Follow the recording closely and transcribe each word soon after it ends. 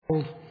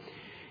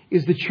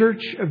Is the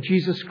Church of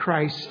Jesus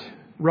Christ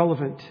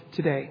relevant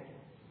today?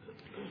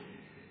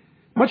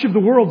 Much of the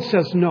world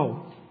says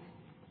no.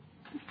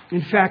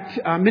 In fact,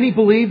 many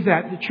believe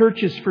that the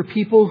church is for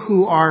people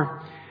who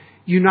are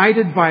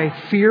united by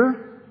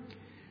fear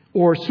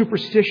or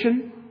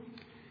superstition,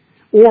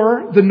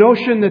 or the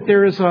notion that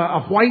there is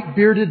a white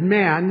bearded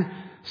man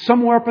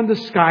somewhere up in the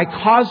sky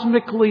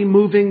cosmically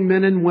moving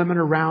men and women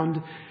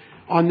around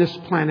on this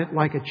planet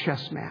like a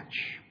chess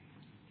match.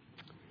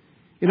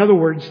 In other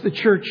words, the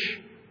church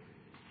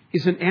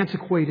is an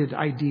antiquated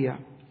idea,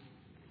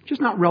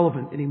 just not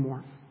relevant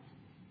anymore.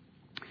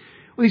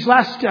 Well, these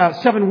last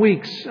 7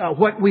 weeks,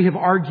 what we have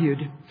argued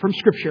from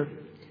Scripture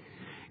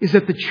is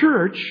that the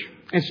church,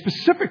 and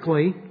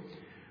specifically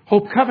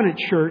Hope Covenant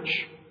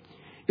Church,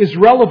 is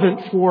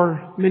relevant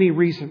for many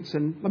reasons.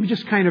 And let me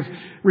just kind of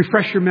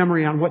refresh your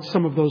memory on what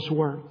some of those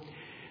were.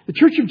 The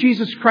Church of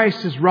Jesus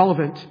Christ is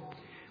relevant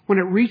when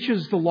it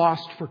reaches the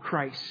lost for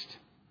Christ.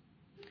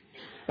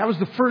 That was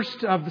the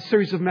first of the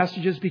series of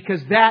messages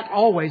because that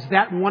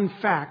one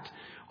fact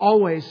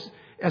always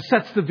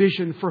sets the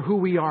vision for who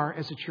we are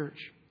as a church.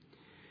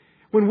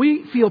 When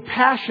we feel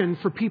passion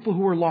for people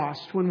who are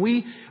lost, when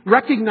we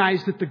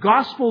recognize that the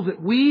gospel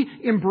that we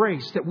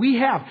embrace, that we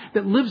have,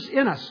 that lives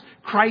in us,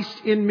 Christ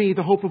in me,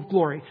 the hope of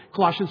glory,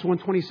 Colossians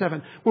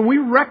 1:27. When we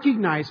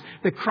recognize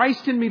that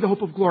Christ in me, the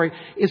hope of glory,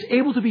 is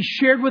able to be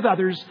shared with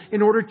others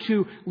in order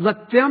to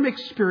let them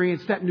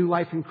experience that new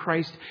life in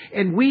Christ,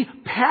 and we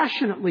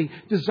passionately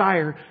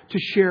desire to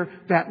share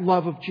that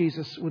love of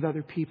Jesus with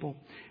other people.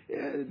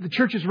 The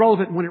church is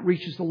relevant when it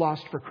reaches the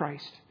lost for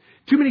Christ.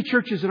 Too many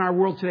churches in our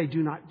world today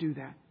do not do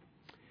that.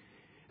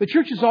 The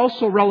church is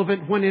also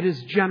relevant when it is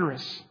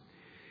generous.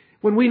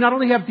 When we not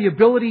only have the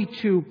ability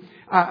to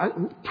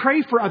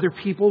pray for other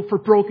people, for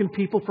broken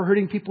people, for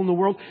hurting people in the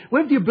world, we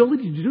have the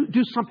ability to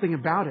do something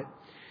about it.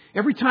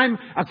 Every time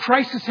a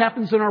crisis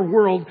happens in our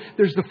world,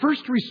 there's the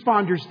first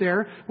responders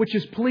there, which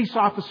is police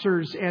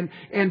officers and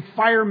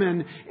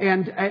firemen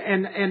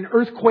and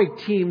earthquake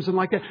teams and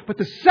like that. But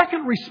the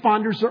second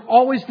responders are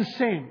always the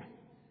same.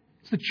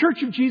 It's the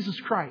Church of Jesus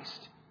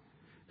Christ.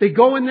 They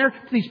go in there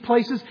to these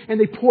places and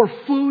they pour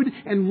food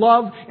and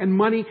love and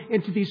money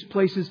into these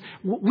places.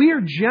 We are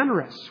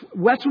generous.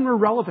 That's when we're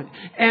relevant.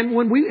 And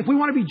if we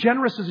want to be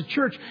generous as a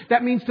church,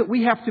 that means that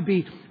we have to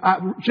be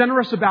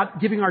generous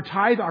about giving our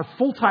tithe, our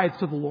full tithe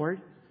to the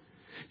Lord.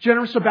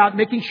 Generous about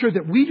making sure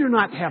that we do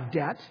not have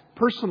debt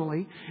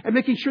personally, and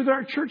making sure that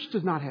our church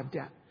does not have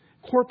debt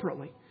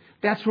corporately.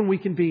 That's when we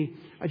can be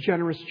a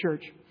generous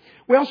church.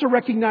 We also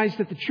recognize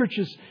that the church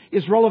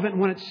is relevant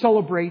when it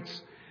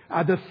celebrates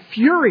the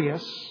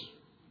furious,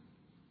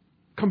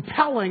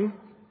 compelling,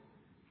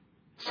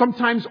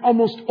 sometimes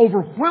almost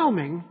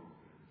overwhelming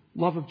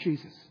love of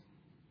Jesus.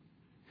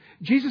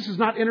 Jesus is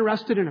not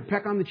interested in a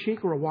peck on the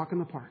cheek or a walk in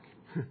the park.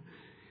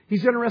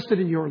 He's interested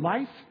in your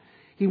life.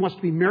 He wants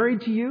to be married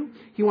to you.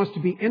 He wants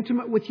to be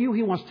intimate with you.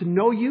 He wants to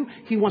know you.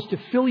 He wants to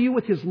fill you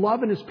with His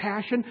love and His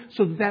passion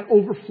so that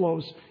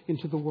overflows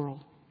into the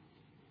world.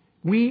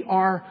 We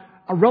are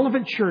a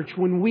relevant church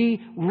when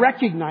we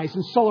recognize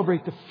and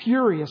celebrate the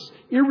furious,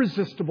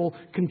 irresistible,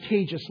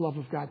 contagious love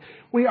of God.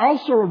 We are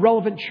also a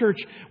relevant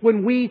church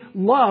when we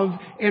love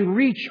and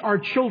reach our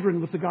children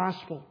with the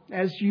gospel.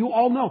 As you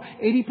all know,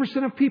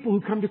 80% of people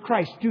who come to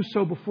Christ do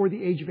so before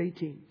the age of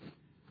 18.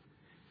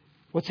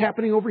 What's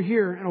happening over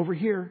here and over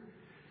here?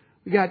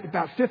 We got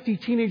about 50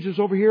 teenagers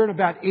over here and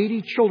about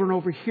 80 children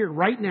over here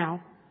right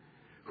now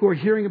who are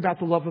hearing about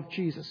the love of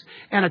Jesus.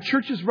 And a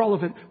church is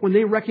relevant when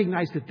they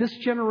recognize that this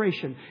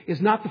generation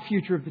is not the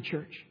future of the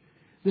church.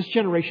 This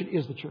generation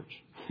is the church.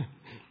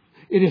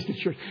 It is the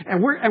church.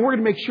 And we're going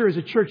to make sure as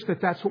a church that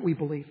that's what we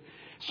believe.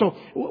 So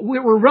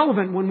we're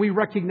relevant when we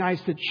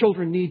recognize that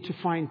children need to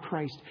find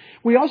Christ.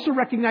 We also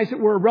recognize that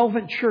we're a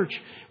relevant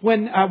church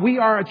when we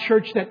are a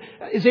church that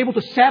is able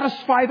to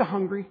satisfy the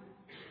hungry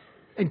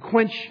and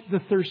quench the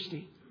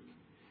thirsty.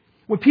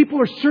 When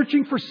people are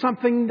searching for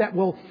something that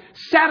will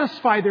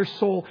satisfy their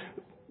soul,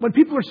 when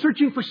people are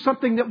searching for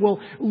something that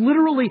will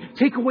literally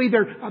take away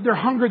their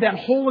hunger, that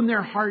hole in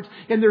their heart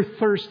and their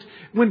thirst,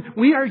 when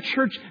we are a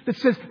church that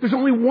says there's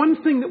only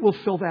one thing that will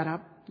fill that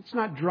up. It's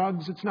not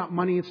drugs, it's not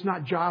money, it's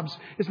not jobs,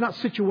 it's not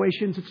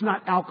situations, it's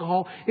not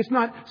alcohol, it's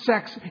not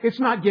sex, it's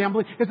not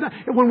gambling.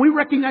 When we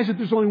recognize that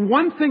there's only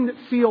one thing that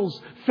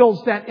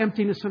fills that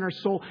emptiness in our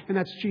soul, and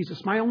that's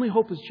Jesus. My only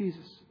hope is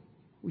Jesus.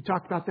 We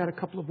talked about that a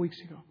couple of weeks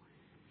ago.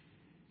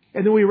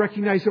 And then we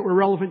recognize that we're a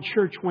relevant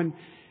church when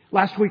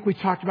last week we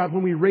talked about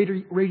when we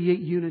radiate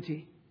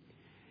unity.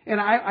 And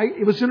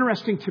it was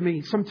interesting to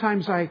me.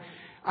 Sometimes I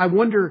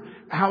wonder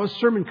how a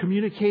sermon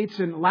communicates.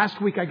 And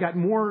last week I got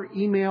more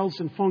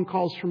emails and phone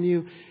calls from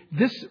you.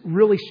 This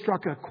really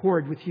struck a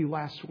chord with you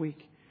last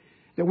week.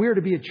 That we are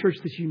to be a church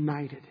that's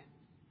united.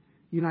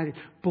 United.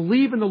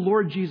 Believe in the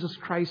Lord Jesus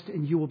Christ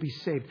and you will be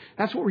saved.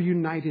 That's what we're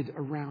united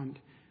around.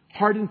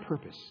 Heart and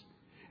purpose.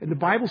 And the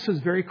Bible says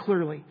very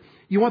clearly,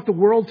 you want the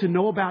world to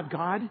know about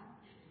God?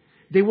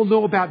 They will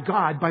know about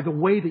God by the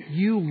way that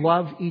you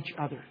love each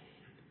other.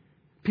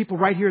 People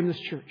right here in this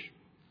church.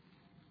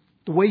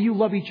 The way you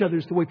love each other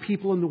is the way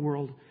people in the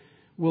world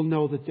will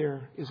know that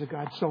there is a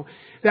God. So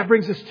that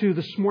brings us to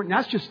this morning.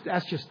 That's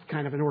just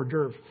kind of an hors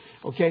d'oeuvre.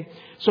 Okay.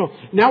 So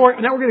now we're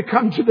going to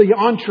come to the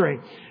entree.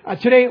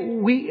 Today,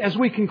 as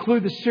we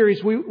conclude this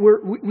series,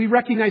 we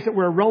recognize that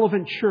we're a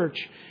relevant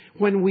church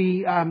when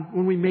we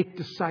make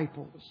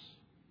disciples.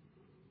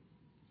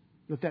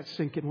 Let that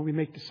sink in. When we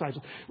make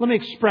disciples. Let me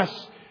express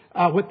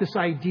what this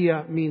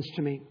idea means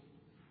to me.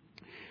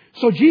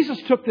 So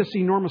Jesus took this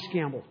enormous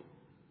gamble.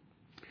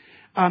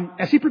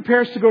 As he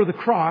prepares to go to the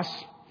cross,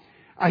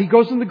 he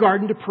goes in the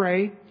garden to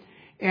pray,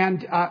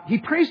 and he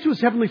prays to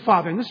his heavenly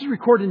Father. And this is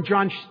recorded in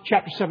John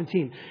chapter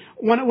 17.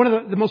 One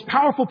of the most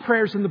powerful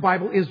prayers in the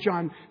Bible is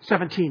John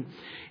 17.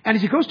 And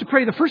as he goes to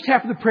pray, the first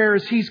half of the prayer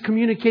is he's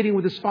communicating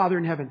with his Father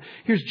in heaven.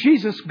 Here's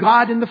Jesus,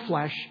 God in the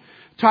flesh,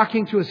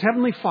 talking to his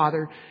heavenly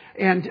Father.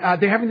 And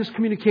they're having this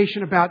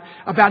communication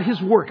about his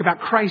work, about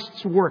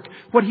Christ's work,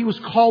 what he was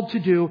called to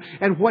do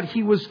and what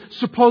he was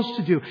supposed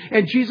to do.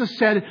 And Jesus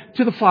said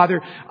to the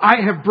Father,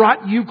 I have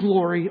brought you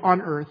glory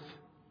on earth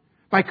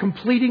by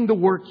completing the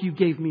work you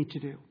gave me to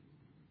do.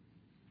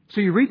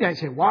 So you read that and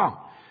say,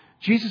 wow,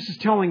 Jesus is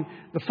telling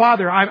the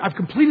Father, I've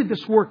completed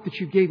this work that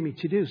you gave me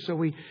to do. So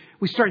we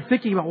start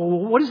thinking about, well,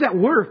 what is that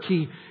work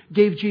he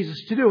gave Jesus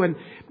to do? And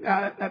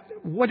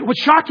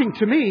what's shocking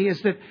to me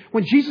is that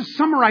when Jesus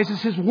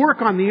summarizes his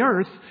work on the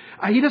earth,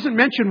 he doesn't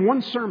mention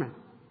one sermon.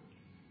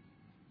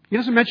 He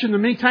doesn't mention the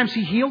many times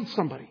he healed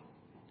somebody.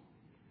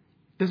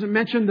 He doesn't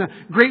mention the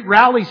great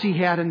rallies he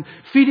had and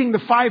feeding the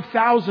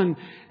 5,000.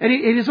 And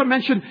he doesn't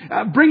mention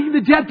bringing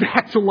the dead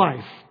back to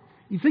life.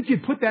 You'd think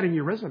you'd put that in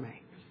your resume.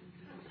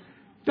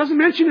 Doesn't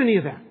mention any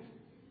of that.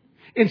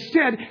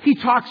 Instead, he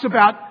talks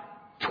about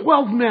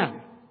 12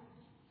 men.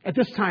 At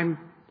this time,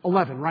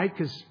 11, right?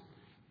 Because,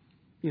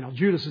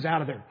 Judas is out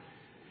of there.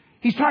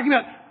 He's talking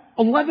about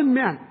 11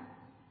 men.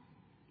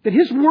 That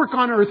his work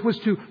on earth was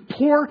to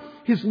pour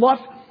his love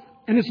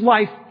and his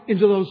life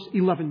into those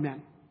 11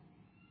 men.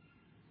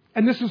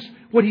 And this is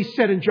what he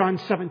said in John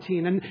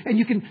 17. And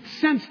you can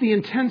sense the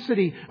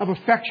intensity of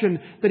affection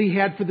that he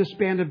had for this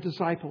band of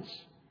disciples.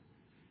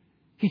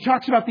 He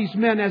talks about these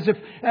men as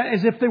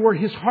if they were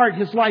his heart,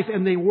 his life,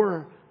 and they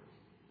were.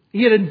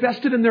 He had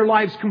invested in their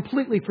lives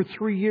completely for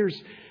 3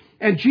 years.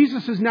 And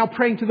Jesus is now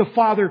praying to the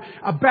Father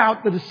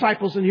about the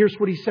disciples. And here's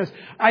what he says.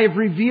 I have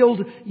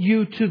revealed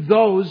you to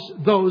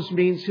those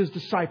means his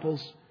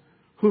disciples,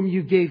 whom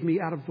you gave me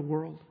out of the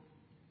world.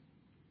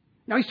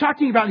 Now he's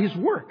talking about his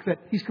work that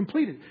he's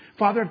completed.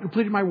 Father, I've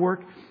completed my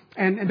work.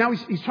 And now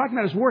he's talking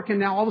about his work. And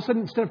now all of a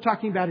sudden, instead of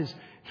talking about his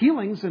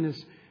healings and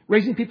his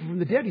raising people from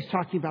the dead, he's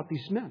talking about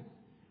these men.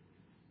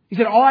 He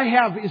said, all I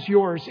have is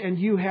yours and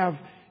you have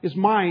is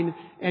mine,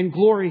 and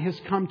glory has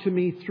come to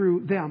me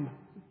through them,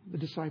 the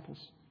disciples.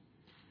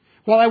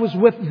 While I was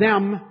with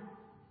them,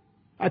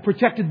 I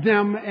protected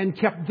them and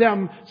kept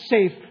them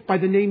safe by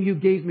the name you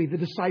gave me, the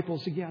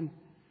disciples again.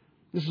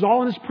 This is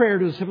all in his prayer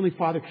to his heavenly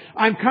Father.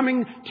 I'm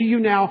coming to you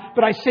now,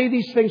 but I say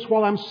these things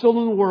while I'm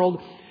still in the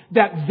world,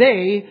 that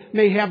they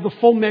may have the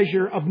full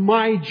measure of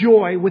my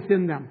joy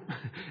within them.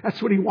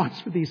 That's what he wants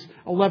for these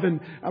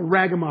 11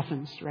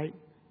 ragamuffins, right?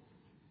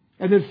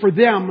 And then for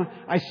them,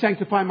 I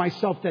sanctify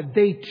myself that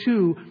they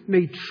too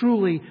may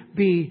truly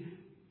be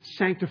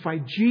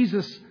sanctified.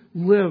 Jesus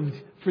lived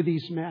for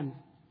these men.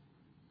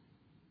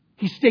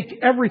 He staked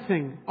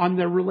everything on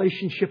their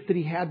relationship that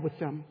he had with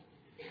them.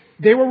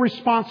 They were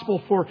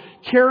responsible for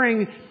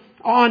carrying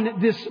on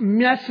this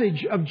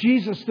message of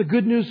Jesus, the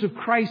good news of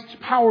Christ's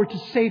power to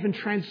save and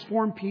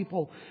transform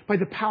people by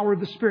the power of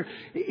the Spirit.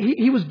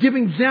 He was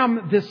giving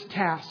them this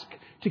task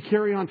to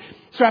carry on.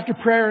 So after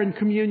prayer and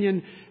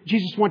communion,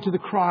 Jesus went to the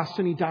cross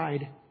and he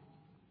died.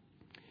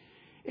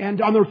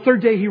 And on the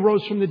third day he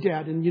rose from the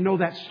dead. And you know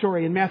that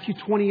story. And Matthew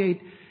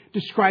 28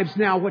 describes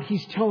now what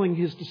he's telling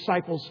his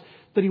disciples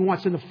that he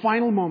wants in the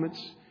final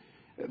moments.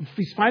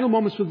 These final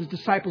moments with his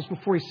disciples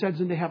before he ascends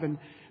into heaven.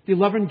 The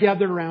 11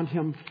 gathered around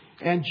him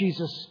and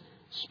Jesus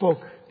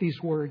spoke these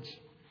words.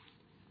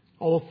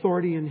 All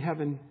authority in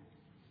heaven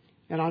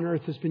and on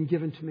earth has been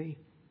given to me.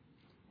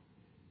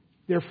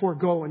 Therefore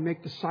go and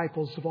make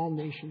disciples of all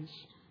nations,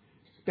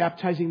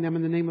 baptizing them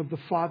in the name of the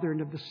Father and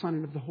of the Son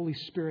and of the Holy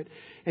Spirit,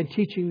 and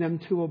teaching them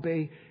to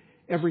obey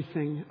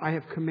everything I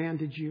have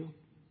commanded you.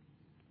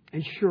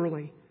 And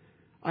surely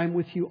I am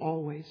with you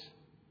always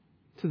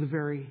to the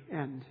very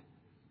end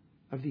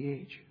of the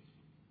age.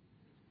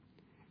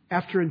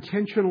 After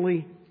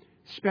intentionally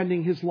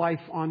spending his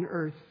life on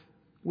earth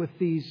with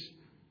these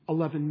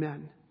 11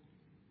 men,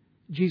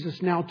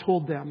 Jesus now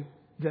told them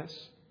this.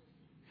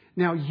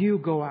 Now you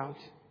go out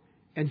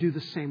and do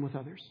the same with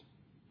others.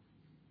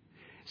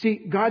 See,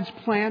 God's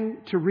plan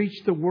to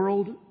reach the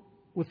world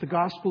with the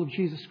gospel of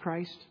Jesus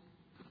Christ,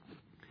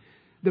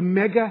 the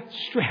mega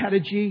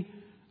strategy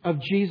of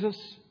Jesus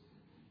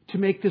to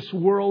make this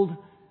world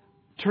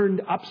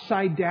turned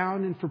upside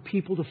down and for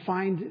people to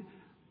find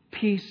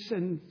peace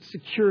and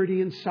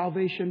security and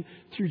salvation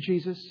through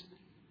Jesus.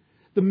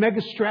 The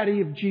mega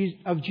strategy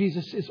of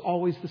Jesus is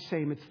always the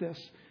same. It's this: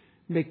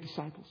 make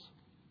disciples.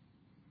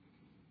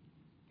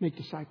 Make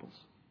disciples.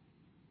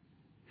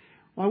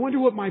 Well, I wonder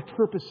what my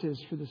purpose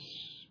is for this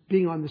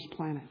being on this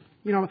planet.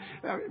 You know,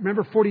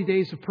 remember 40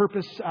 Days of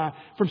Purpose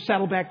from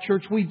Saddleback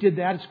Church? We did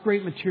that. It's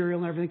great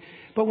material and everything.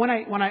 But when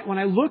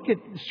I look at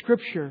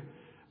Scripture,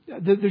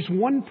 there's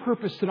one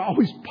purpose that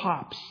always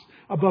pops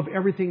above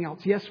everything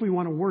else. Yes, we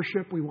want to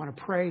worship. We want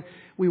to pray.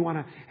 We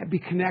want to be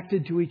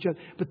connected to each other.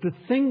 But the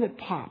thing that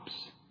pops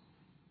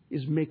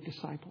is make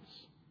disciples.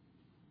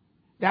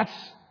 That's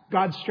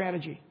God's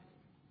strategy.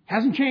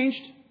 Hasn't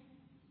changed.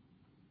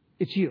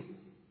 It's you.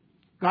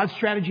 God's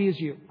strategy is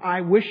you. I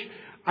wish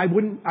I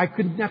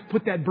couldn't have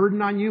put that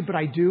burden on you, but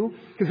I do,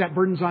 because that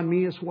burden's on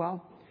me as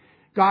well.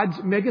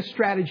 God's mega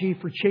strategy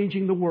for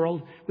changing the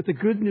world with the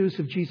good news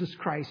of Jesus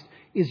Christ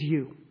is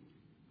you.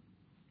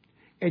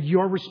 And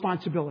your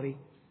responsibility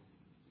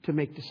to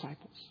make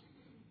disciples.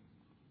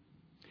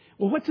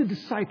 Well, what's a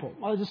disciple?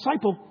 Well, a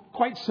disciple,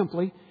 quite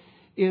simply,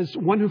 is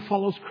one who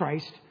follows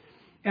Christ.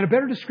 And a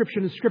better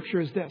description in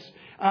Scripture is this.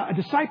 A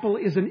disciple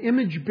is an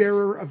image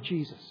bearer of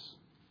Jesus.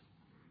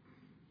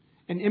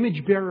 An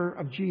image bearer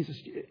of Jesus.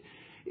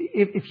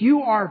 If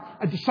you are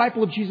a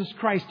disciple of Jesus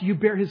Christ, you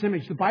bear His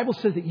image. The Bible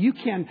says that you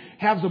can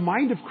have the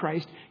mind of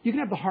Christ. You can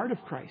have the heart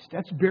of Christ.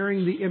 That's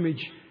bearing the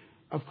image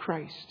of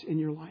Christ in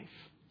your life.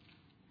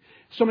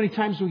 So many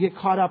times we get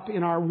caught up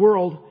in our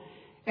world,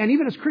 and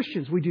even as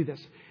Christians we do this.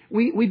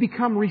 We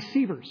become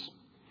receivers.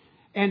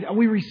 And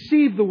we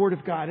receive the Word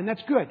of God, and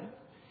that's good.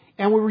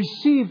 And we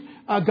receive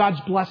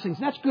God's blessings,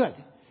 and that's good.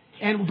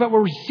 But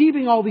we're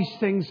receiving all these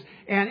things,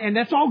 and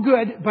that's all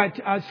good. But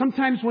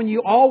sometimes when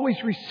you always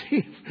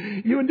receive,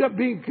 you end up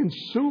being a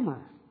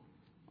consumer.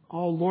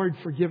 Oh, Lord,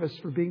 forgive us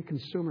for being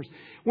consumers.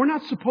 We're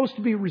not supposed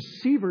to be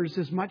receivers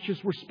as much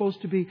as we're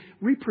supposed to be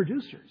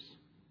reproducers.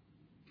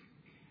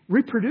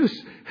 Reproduce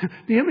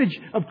the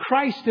image of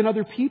Christ in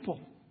other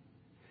people.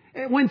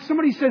 And when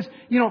somebody says,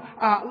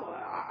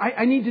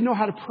 I need to know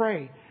how to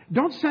pray,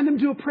 don't send them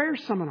to a prayer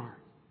seminar.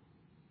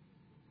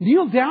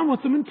 Kneel down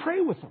with them and pray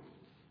with them.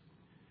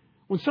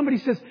 When somebody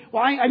says,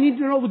 well, I need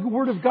to know the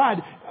Word of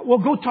God, well,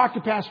 go talk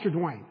to Pastor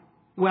Dwayne.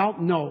 Well,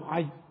 no,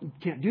 I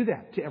can't do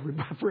that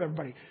for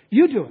everybody.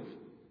 You do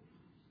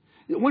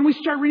it. When we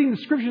start reading the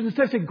Scriptures,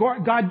 instead of saying,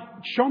 God,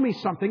 show me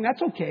something,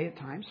 that's okay at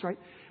times, right?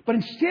 But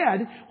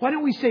instead, why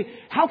don't we say,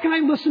 how can I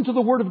listen to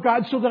the Word of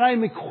God so that I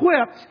am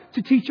equipped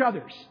to teach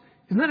others?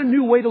 Isn't that a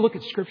new way to look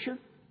at Scripture?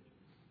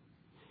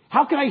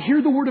 How can I hear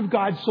the Word of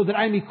God so that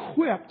I am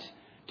equipped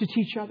to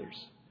teach others?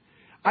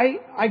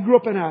 I grew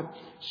up in a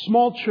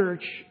small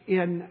church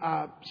in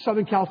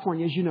Southern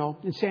California, as you know,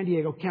 in San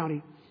Diego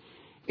County.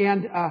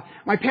 And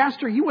my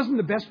pastor, he wasn't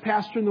the best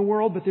pastor in the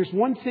world, but there's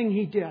one thing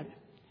he did.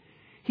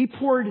 He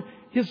poured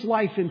his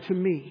life into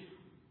me.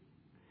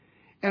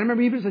 And I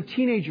remember even as a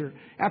teenager,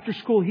 after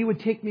school, he would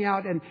take me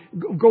out and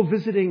go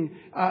visiting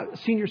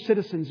senior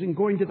citizens and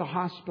going to the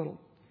hospital.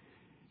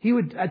 He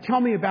would tell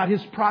me about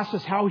his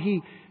process, how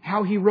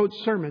he wrote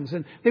sermons.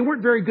 And they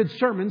weren't very good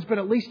sermons, but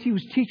at least he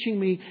was teaching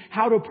me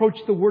how to approach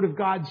the Word of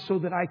God so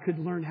that I could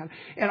learn how.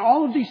 And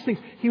all of these things,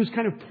 he was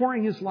kind of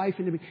pouring his life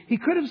into me. He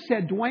could have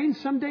said, Dwayne,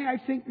 someday I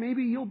think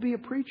maybe you'll be a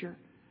preacher.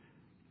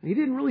 He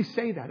didn't really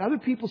say that. Other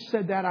people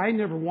said that. I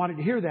never wanted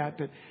to hear that,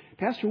 but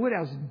Pastor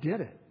Woodhouse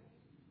did it.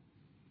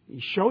 He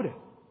showed it.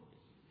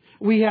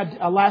 We had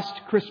last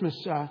Christmas,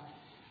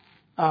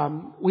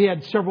 we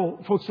had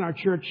several folks in our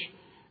church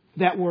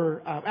that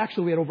were,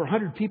 actually we had over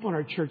 100 people in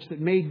our church that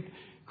made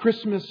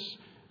Christmas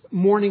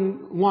morning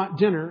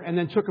dinner and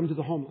then took them to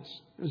the homeless.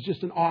 It was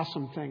just an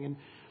awesome thing. And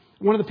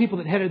one of the people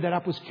that headed that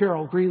up was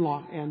Carol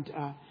Greenlaw. And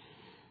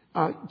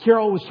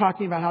Carol was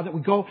talking about how that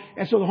would go.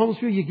 And so the homeless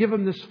people, you give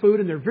them this food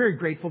and they're very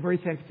grateful, very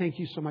thankful. Thank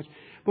you so much.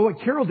 But what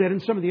Carol did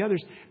and some of the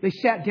others, they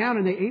sat down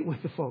and they ate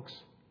with the folks.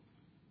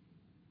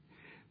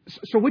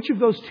 So which of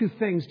those two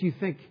things do you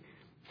think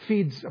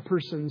feeds a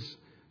person's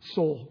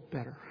soul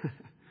better?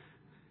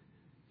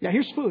 Yeah,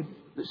 here's food.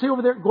 See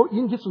over there, you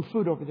can get some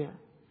food over there.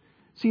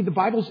 See, the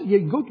Bible's,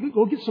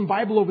 go get some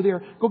Bible over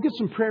there. Go get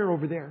some prayer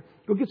over there.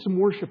 Go get some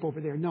worship over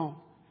there. No.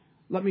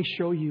 Let me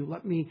show you.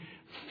 Let me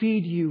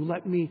feed you.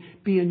 Let me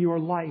be in your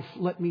life.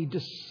 Let me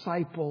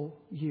disciple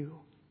you.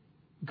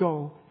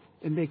 Go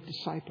and make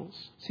disciples.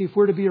 See, if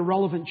we're to be a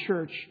relevant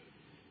church,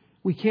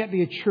 we can't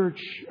be a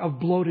church of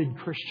bloated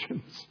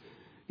Christians.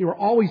 We're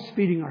always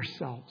feeding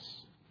ourselves.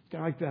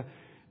 Kind of like the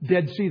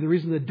Dead Sea. The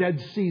reason the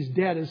Dead Sea's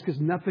dead is because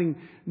nothing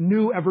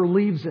new ever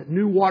leaves it.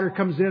 New water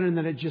comes in and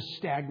then it just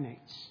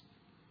stagnates.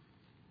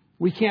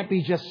 We can't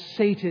be just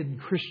sated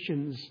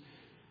Christians.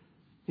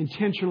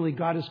 Intentionally,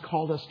 God has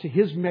called us to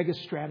His mega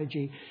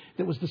strategy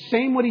that was the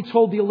same what He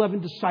told the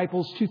 11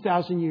 disciples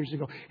 2,000 years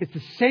ago. It's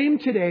the same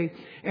today,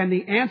 and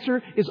the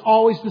answer is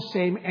always the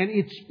same, and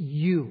it's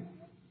you.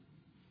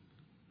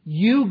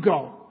 You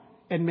go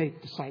and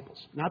make disciples.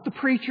 Not the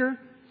preacher,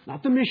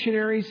 not the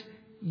missionaries.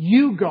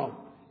 You go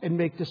and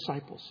make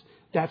disciples.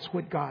 That's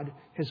what God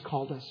has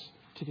called us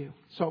to do.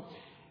 So,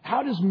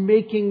 how does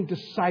making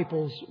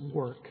disciples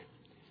work?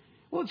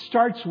 Well, it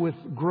starts with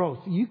growth.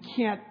 You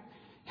can't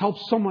help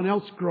someone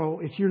else grow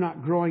if you're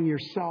not growing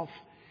yourself.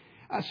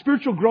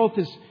 Spiritual growth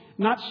is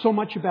not so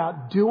much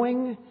about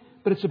doing,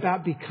 but it's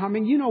about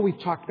becoming. You know, we've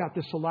talked about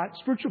this a lot.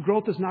 Spiritual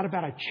growth is not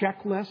about a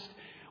checklist.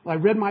 Well, I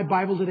read my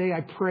Bible today.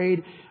 I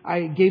prayed.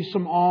 I gave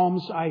some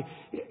alms. I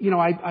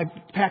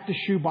packed a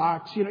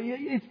shoebox.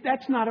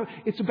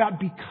 It's about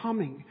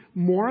becoming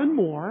more and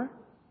more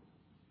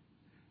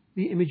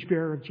the image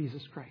bearer of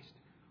Jesus Christ.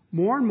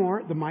 More and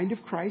more the mind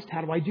of Christ.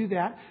 How do I do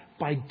that?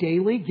 By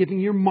daily giving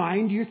your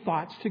mind, your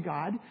thoughts to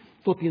God.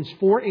 Philippians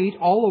 4:8,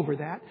 all over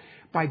that.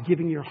 By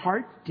giving your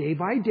heart day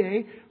by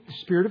day, the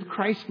Spirit of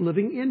Christ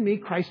living in me,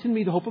 Christ in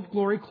me, the hope of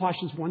glory,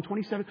 Colossians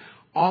 1:27.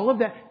 All of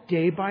that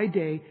day by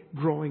day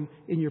growing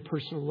in your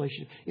personal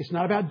relationship. It's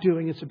not about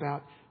doing, it's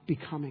about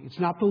becoming. It's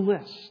not the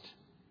list.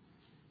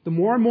 The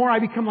more and more I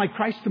become like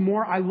Christ, the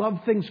more I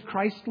love things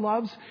Christ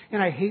loves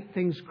and I hate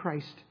things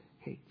Christ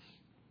hates.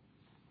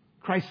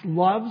 Christ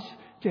loves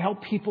to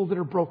help people that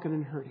are broken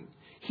and hurting.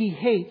 He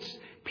hates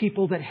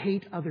people that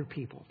hate other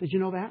people. Did you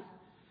know that?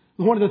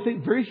 One of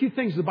the very few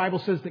things the Bible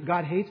says that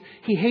God hates,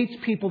 He hates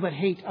people that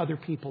hate other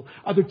people,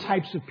 other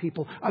types of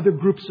people, other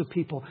groups of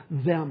people,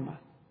 them.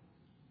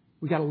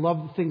 We got to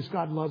love the things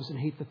God loves and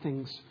hate the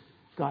things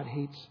God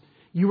hates.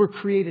 You were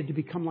created to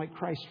become like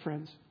Christ,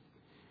 friends.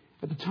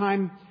 At the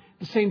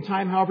same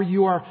time, however,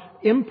 you are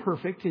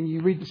imperfect, and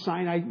you read the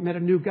sign. I met a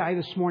new guy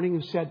this morning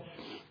who said,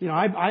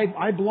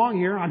 I belong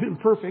here. I'm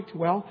imperfect.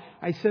 Well,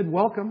 I said,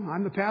 welcome.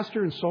 I'm the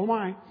pastor, and so am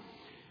I.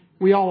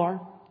 We all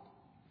are.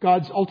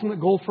 God's ultimate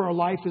goal for our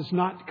life is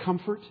not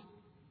comfort.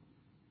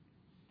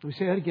 Let me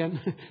say that again.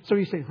 Some of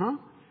you say, huh?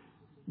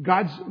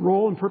 God's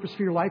role and purpose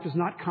for your life is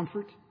not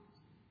comfort.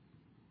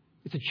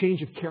 It's a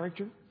change of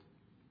character.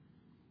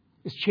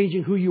 It's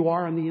changing who you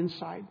are on the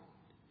inside.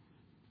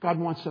 God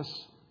wants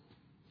us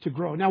to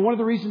grow. Now, one of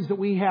the reasons that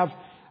we have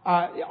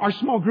our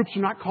small groups are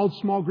not called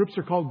small groups,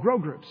 they're called grow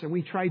groups. And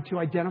we tried to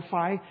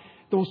identify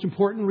the most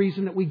important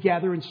reason that we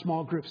gather in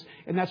small groups.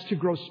 And that's to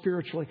grow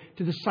spiritually,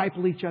 to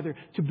disciple each other,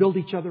 to build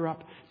each other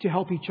up, to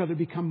help each other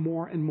become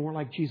more and more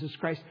like Jesus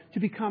Christ, to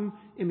become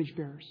image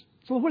bearers.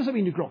 So what does that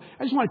mean to grow?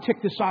 I just want to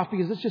tick this off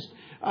because it's just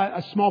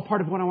a small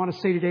part of what I want to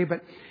say today.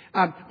 But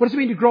what does it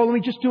mean to grow? Let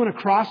me just do an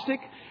acrostic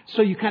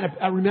so you kind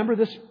of remember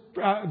this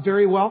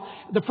very well.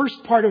 The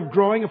first part of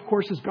growing, of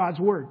course, is God's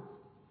Word.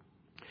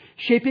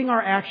 Shaping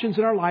our actions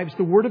and our lives,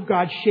 the Word of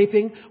God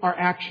shaping our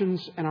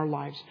actions and our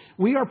lives.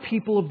 We are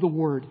people of the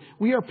Word.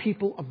 We are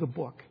people of the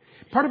book.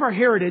 Part of our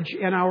heritage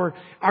and our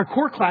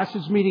core class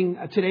is meeting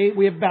today.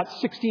 We have about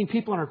 16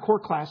 people in our core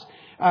class,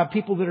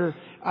 people that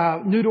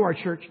are new to our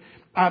church.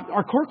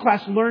 Our core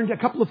class learned a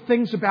couple of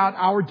things about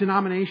our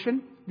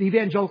denomination, the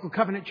Evangelical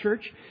Covenant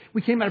Church.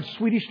 We came out of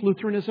Swedish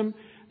Lutheranism.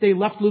 They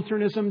left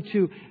Lutheranism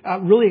to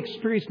really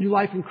experience new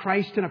life in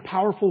Christ in a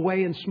powerful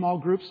way in small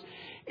groups.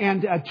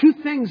 And two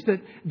things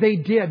that they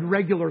did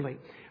regularly.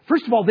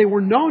 First of all, they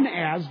were known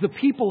as the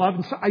people of,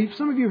 and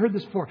some of you heard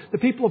this before, the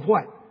people of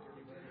what?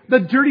 The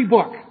dirty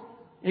book.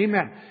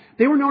 Amen.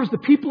 They were known as the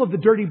people of the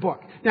dirty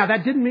book. Now,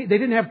 that didn't mean they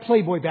didn't have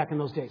Playboy back in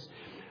those days.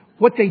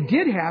 What they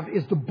did have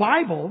is the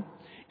Bible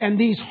and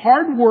these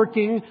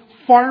hardworking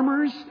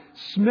farmers,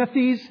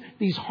 smithies,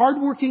 these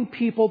hardworking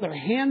people, their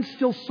hands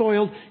still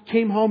soiled,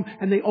 came home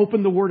and they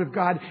opened the Word of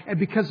God. And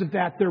because of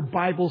that, their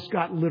Bibles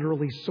got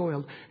literally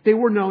soiled. They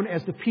were known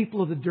as the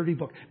people of the dirty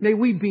book. May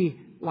we be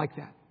like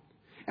that.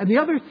 And the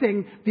other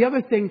thing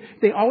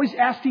they always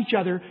asked each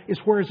other is,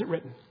 where is it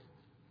written?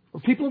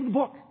 We're people of the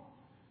book.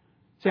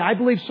 Say, I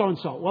believe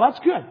so-and-so. Well,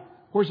 that's good.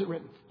 Where's it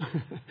written?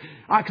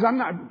 Because I'm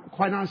not,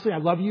 quite honestly, I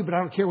love you, but I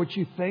don't care what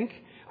you think.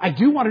 I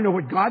do want to know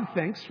what God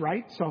thinks,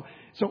 right? So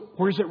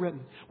where's it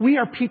written? We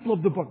are people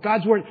of the book.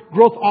 God's Word,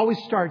 growth always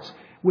starts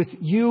with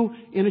you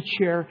in a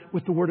chair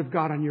with the Word of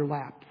God on your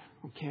lap.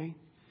 Okay?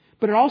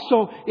 But it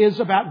also is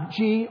about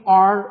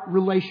our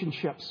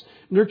relationships.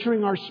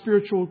 Nurturing our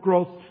spiritual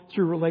growth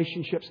through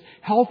relationships.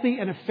 Healthy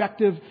and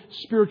effective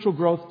spiritual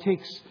growth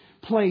takes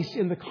place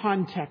in the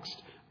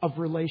context of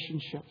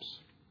relationships.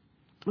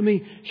 Let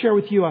me share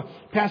with you a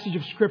passage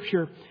of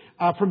Scripture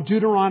from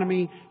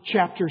Deuteronomy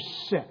chapter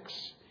 6.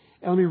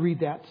 And let me read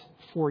that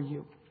for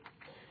you.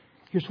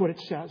 Here's what it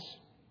says.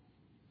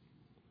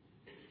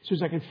 As soon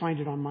as I can find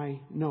it on my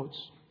notes.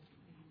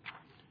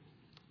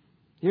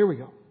 Here we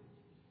go.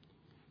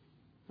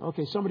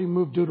 Okay, somebody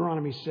moved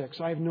Deuteronomy 6.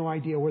 I have no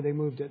idea where they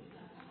moved it.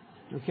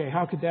 Okay,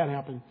 how could that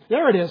happen?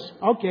 There it is.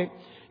 Okay.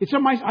 It's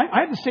on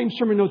I have the same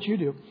sermon notes you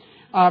do.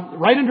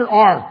 Right under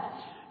R.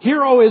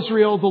 Hear, O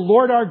Israel, the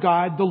Lord our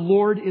God, the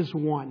Lord is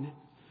one.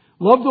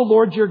 Love the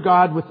Lord your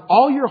God with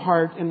all your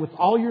heart and with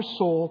all your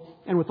soul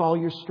and with all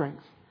your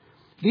strength.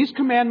 These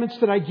commandments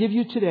that I give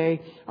you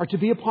today are to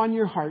be upon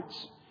your hearts.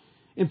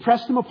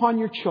 Impress them upon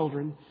your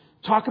children.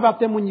 Talk about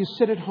them when you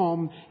sit at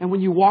home and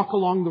when you walk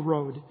along the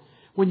road,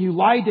 when you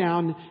lie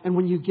down and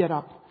when you get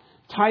up.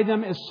 Tie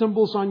them as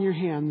symbols on your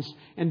hands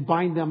and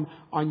bind them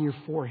on your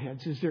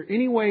foreheads. Is there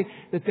any way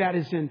that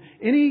is in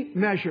any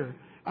measure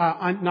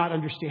not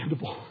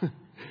understandable?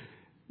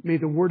 May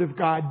the Word of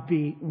God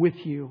be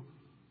with you,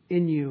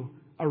 in you,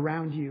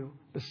 around you,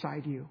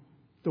 beside you.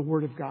 The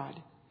Word of God.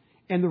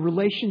 And the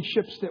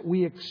relationships that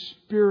we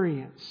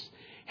experience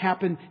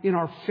happen in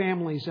our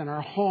families, in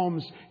our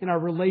homes, in our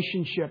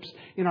relationships,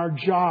 in our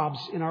jobs,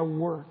 in our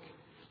work.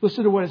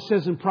 Listen to what it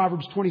says in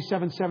Proverbs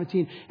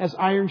 27:17. As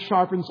iron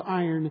sharpens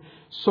iron,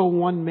 so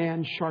one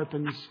man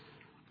sharpens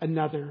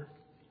another.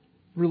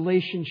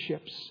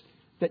 Relationships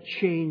that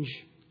change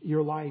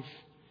your life.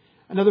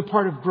 Another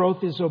part of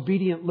growth is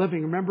obedient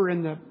living. Remember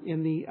in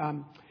the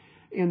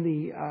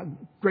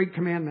Great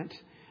Commandment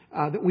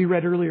that we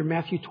read earlier,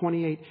 Matthew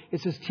 28,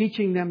 it says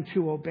teaching them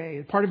to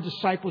obey. Part of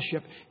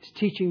discipleship is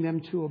teaching them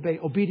to obey.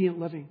 Obedient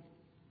living.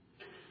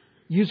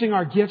 Using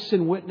our gifts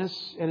in witness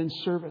and in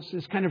service.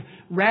 This kind of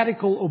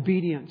radical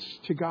obedience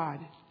to God.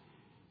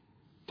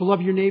 To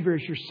love your neighbor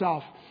as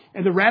yourself.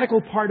 And the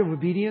radical part of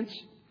obedience,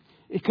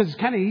 because it's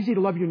kind of easy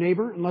to love your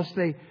neighbor unless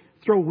they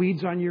throw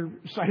weeds on your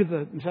side of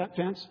the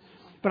fence.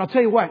 But I'll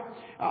tell you what,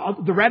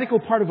 the radical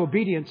part of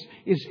obedience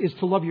is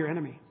to love your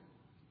enemy.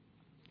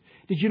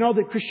 Did you know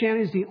that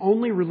Christianity is the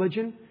only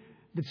religion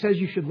that says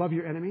you should love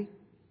your enemy?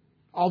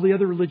 All the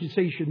other religions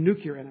say you should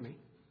nuke your enemy.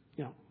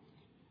 You know,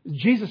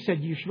 Jesus said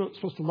you're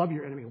supposed to love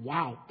your enemy.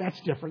 Wow, that's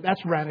different.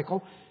 That's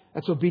radical.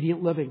 That's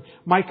obedient living.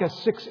 Micah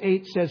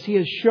 6:8 says, He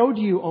has showed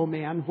you, O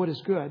man, what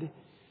is good.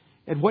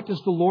 And what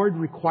does the Lord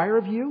require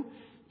of you?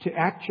 To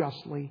act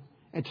justly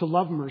and to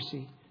love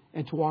mercy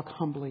and to walk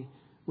humbly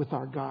with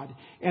our God.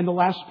 And the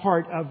last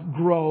part of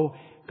grow,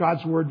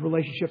 God's Word,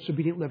 relationships,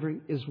 obedient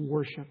living, is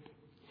worship.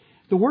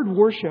 The word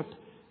worship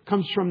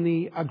comes from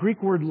the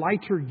Greek word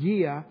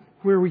liturgia,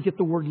 where we get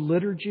the word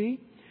liturgy.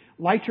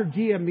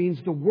 Liturgia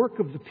means the work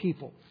of the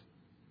people.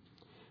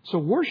 So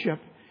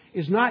worship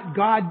is not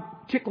God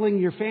tickling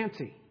your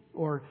fancy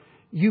or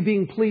you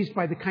being pleased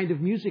by the kind of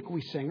music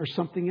we sing or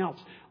something else.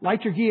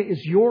 Liturgia is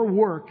your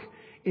work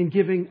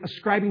in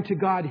ascribing to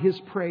God His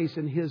praise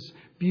and His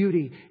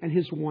beauty and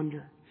His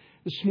wonder.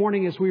 This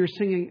morning as we were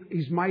singing,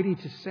 He's mighty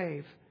to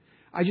save,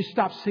 I just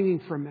stopped singing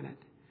for a minute.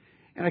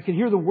 And I could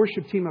hear the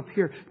worship team up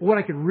here. But what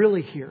I could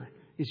really hear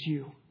is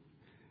you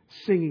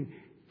singing,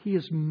 He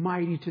is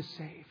mighty to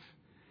save.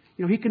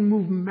 You know, He can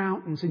move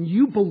mountains, and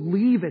you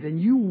believe it,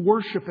 and you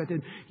worship it,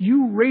 and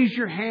you raise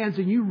your hands,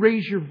 and you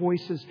raise your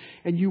voices,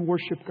 and you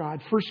worship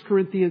God. 1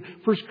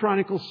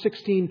 Chronicles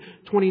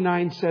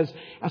 16:29 says,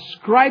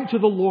 Ascribe to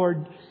the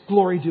Lord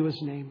glory to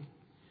His name.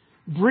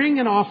 Bring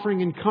an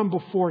offering and come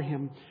before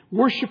Him.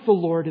 Worship the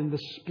Lord in the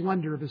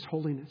splendor of His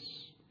holiness.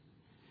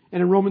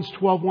 And in Romans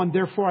 12:1,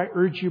 therefore I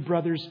urge you,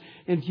 brothers,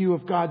 in view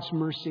of God's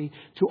mercy,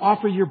 to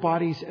offer your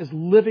bodies as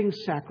living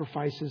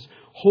sacrifices,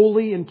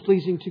 holy and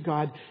pleasing to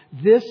God.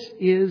 This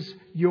is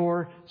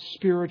your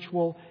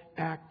spiritual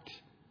act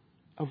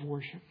of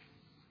worship.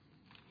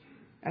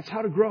 That's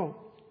how to grow.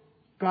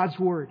 God's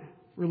Word,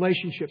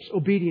 relationships,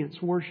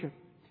 obedience, worship.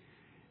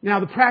 Now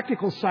the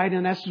practical side,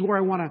 and this is where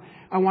I want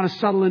to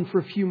settle in for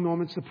a few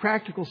moments. The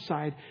practical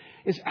side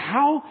is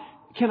how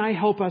can I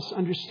help us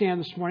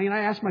understand this morning? And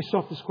I asked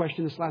myself this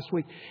question this last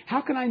week.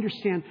 How can I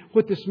understand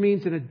what this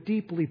means in a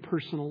deeply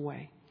personal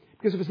way?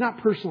 Because if it's not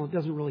personal, it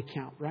doesn't really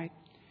count, right?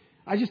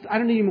 I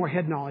don't need any more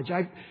head knowledge.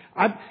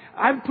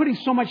 I'm putting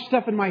so much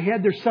stuff in my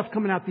head, there's stuff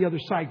coming out the other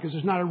side because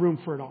there's not a room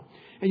for it all.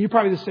 And you're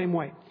probably the same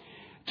way.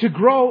 To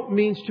grow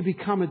means to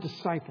become a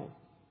disciple,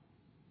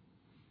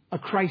 a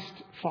Christ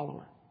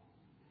follower.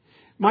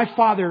 My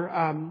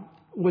father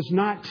was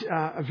not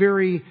a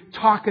very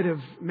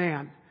talkative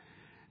man.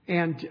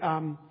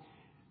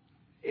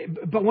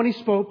 But when he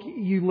spoke,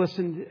 you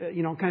listened,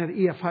 kind of the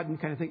E.F. Hutton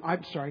kind of thing.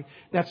 I'm sorry.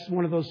 That's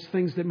one of those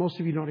things that most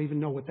of you don't even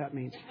know what that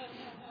means.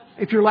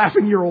 If you're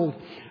laughing, you're old.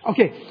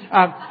 Okay.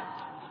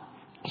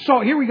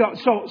 So here we go.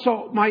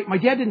 So my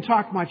dad didn't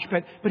talk much,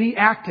 but he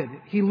acted.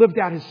 He lived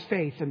out his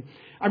faith. And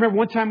I remember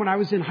one time when I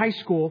was in high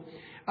school,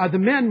 the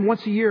men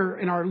once a year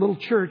in our little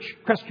church,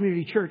 Crest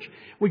Community Church,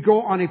 would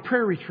go on a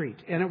prayer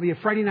retreat. And it would be a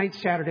Friday night,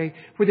 Saturday,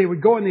 where they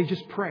would go and they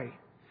just pray.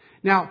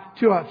 Now,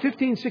 to a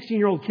 15,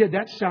 16-year-old kid,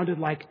 that sounded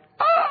like,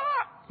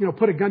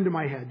 put a gun to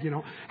my head,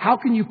 How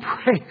can you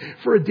pray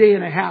for a day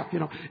and a half,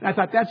 And I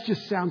thought, that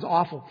just sounds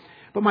awful.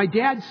 But my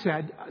dad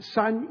said,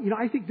 son,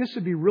 I think this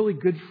would be really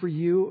good for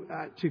you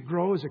to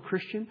grow as a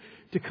Christian,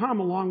 to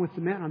come along with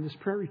the men on this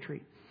prayer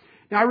retreat.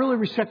 Now, I really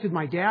respected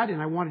my dad, and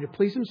I wanted to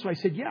please him, so I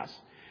said yes.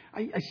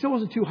 I still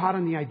wasn't too hot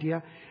on the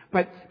idea,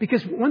 but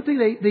because one thing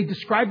they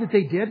described that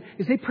they did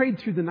is they prayed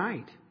through the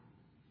night.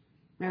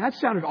 Man, that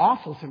sounded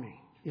awful to me,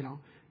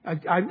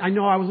 I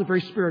know I wasn't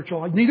very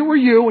spiritual. Neither were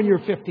you when you were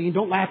 15.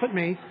 Don't laugh at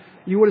me.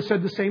 You would have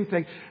said the same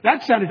thing.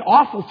 That sounded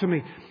awful to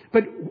me.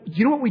 But do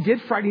you know what we did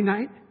Friday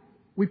night?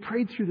 We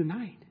prayed through the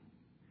night.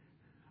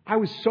 I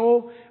was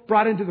so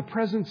brought into the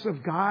presence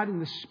of God and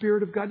the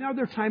Spirit of God. Now,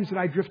 there are times that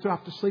I drift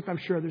off to sleep. I'm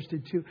sure others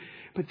did too.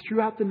 But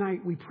throughout the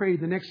night, we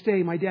prayed. The next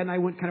day, my dad and I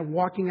went kind of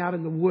walking out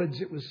in the woods.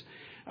 It was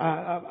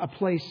a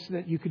place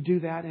that you could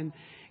do that. And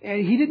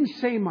he didn't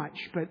say much,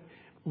 but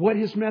what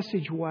his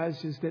message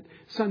was is that,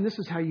 son, this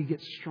is how you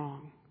get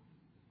strong.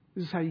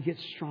 This is how you get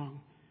strong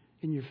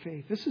in your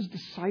faith. This is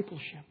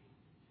discipleship.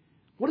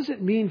 What does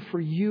it mean for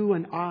you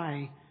and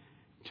I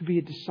to be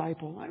a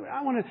disciple?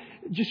 I want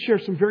to just share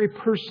some very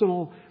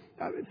personal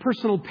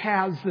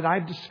paths that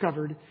I've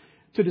discovered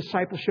to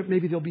discipleship.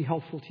 Maybe they'll be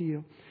helpful to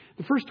you.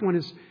 The first one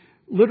is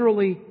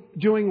literally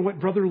doing what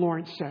Brother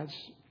Lawrence says,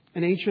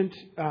 an ancient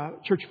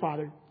church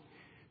father,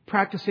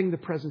 practicing the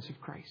presence of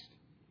Christ.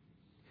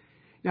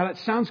 Now that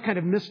sounds kind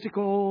of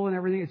mystical and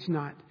everything. It's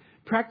not.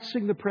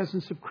 Practicing the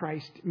presence of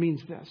Christ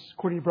means this,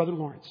 according to Brother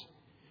Lawrence.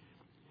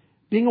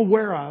 Being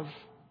aware of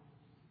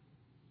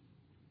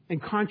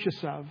and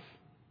conscious of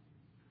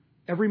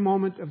every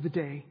moment of the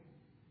day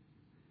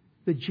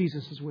that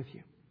Jesus is with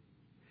you.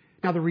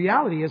 Now the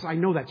reality is, I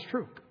know that's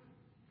true.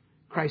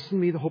 Christ in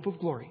me, the hope of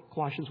glory.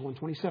 Colossians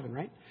 1:27,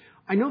 right?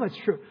 I know that's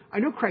true. I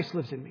know Christ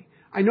lives in me.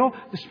 I know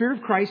the Spirit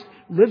of Christ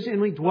lives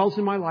in me, dwells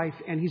in my life,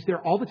 and He's there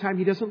all the time.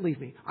 He doesn't leave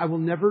me. I will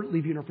never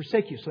leave you nor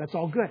forsake you. So that's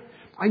all good.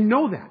 I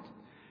know that.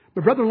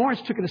 But Brother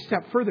Lawrence took it a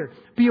step further.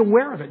 Be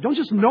aware of it. Don't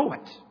just know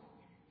it.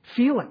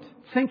 Feel it.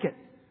 Think it.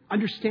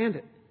 Understand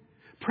it.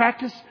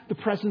 Practice the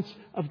presence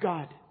of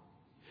God.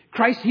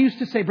 Christ, he used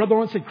to say, Brother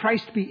Lawrence said,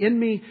 Christ be in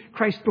me,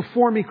 Christ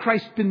before me,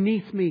 Christ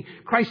beneath me,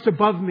 Christ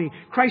above me,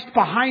 Christ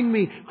behind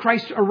me,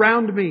 Christ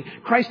around me,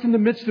 Christ in the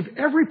midst of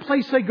every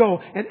place I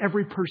go and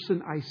every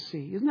person I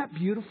see. Isn't that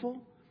beautiful?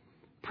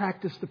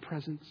 Practice the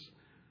presence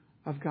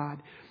of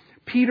God.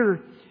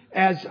 Peter,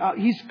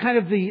 he's kind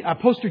of the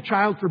poster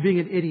child for being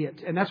an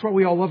idiot. And that's why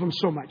we all love him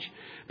so much.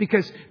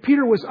 Because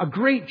Peter was a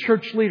great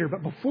church leader.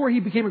 But before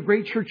he became a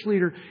great church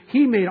leader,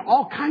 he made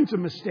all kinds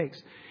of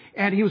mistakes.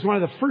 And he was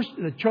one of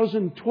the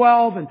chosen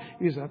 12, and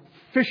he was a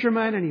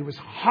fisherman, and he was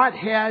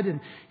hothead,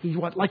 and he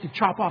liked to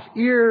chop off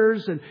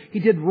ears, and he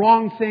did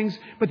wrong things.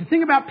 But the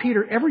thing about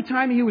Peter, every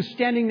time he was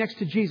standing next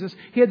to Jesus,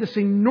 he had this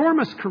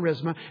enormous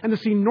charisma and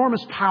this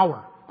enormous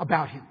power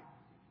about him.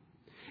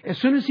 As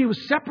soon as he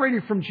was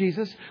separated from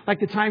Jesus, like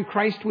the time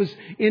Christ was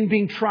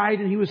being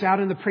tried and he was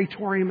out in the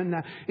praetorium in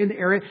the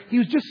area, he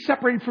was just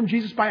separated from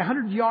Jesus by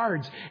 100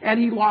 yards, and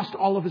he lost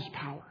all of his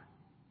power.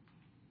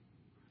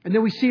 And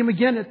then we see him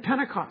again at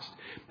Pentecost.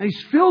 And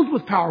he's filled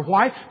with power.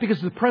 Why? Because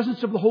the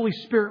presence of the Holy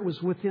Spirit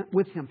was with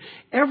him.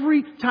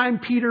 Every time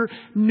Peter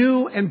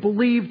knew and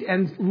believed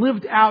and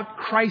lived out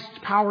Christ's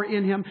power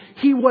in him,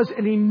 he was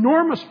an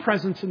enormous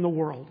presence in the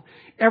world.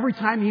 Every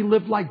time he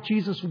lived like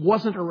Jesus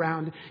wasn't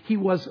around, he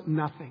was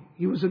nothing.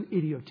 He was an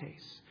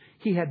idiotes.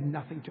 He had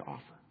nothing to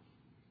offer.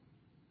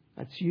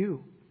 That's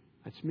you.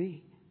 That's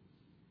me.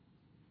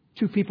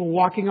 Two people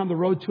walking on the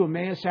road to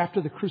Emmaus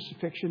after the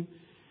crucifixion.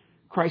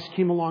 Christ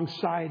came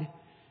alongside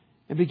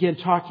and began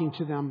talking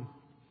to them.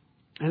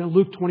 And in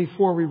Luke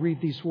 24, we read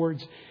these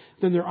words.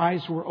 Then their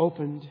eyes were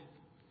opened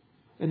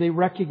and they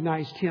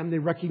recognized Him. They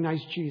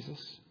recognized Jesus.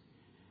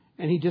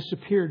 And He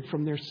disappeared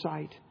from their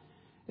sight.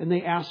 And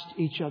they asked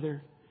each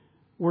other,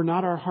 were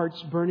not our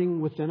hearts burning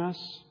within us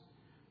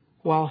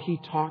while He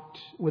talked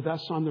with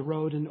us on the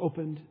road and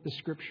opened the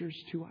Scriptures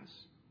to us?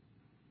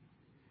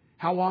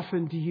 How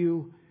often do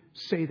you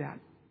say that?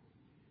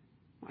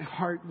 My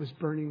heart was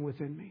burning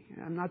within me.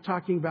 I'm not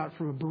talking about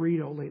from a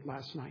burrito late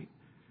last night.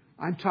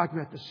 I'm talking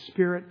about the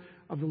Spirit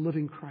of the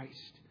living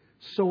Christ,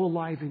 so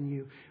alive in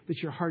you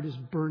that your heart is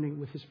burning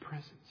with His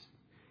presence.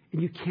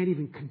 And you can't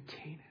even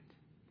contain it.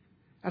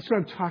 That's what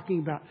I'm talking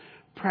about.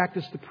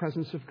 Practice the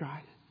presence of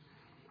God.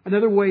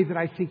 Another way that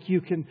I think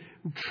you can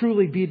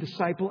truly be a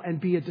disciple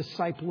and be a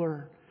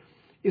discipler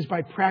is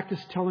by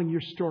practice telling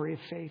your story of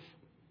faith.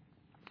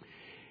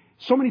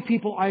 So many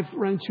people I've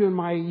run into in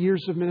my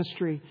years of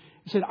ministry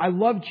said, I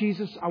love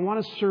Jesus, I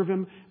want to serve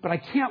Him, but I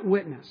can't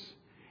witness.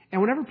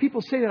 And whenever people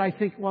say that, I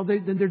think, well, they're,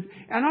 and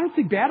I don't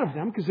think bad of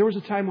them, because there was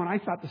a time when I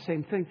thought the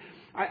same thing.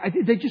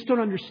 They just don't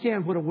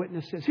understand what a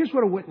witness is. Here's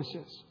what a witness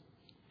is.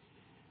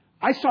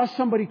 I saw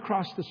somebody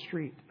cross the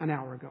street an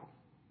hour ago.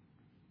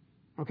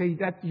 Okay,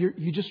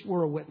 you just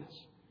were a witness.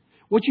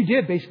 What you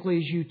did basically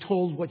is you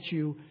told what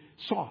you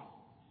saw.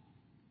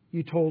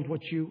 You told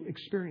what you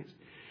experienced.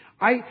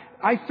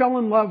 I fell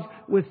in love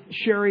with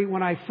Sherry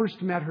when I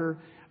first met her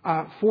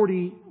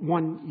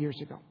 41 years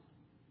ago.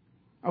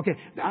 Okay,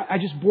 I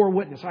just bore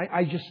witness.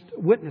 I just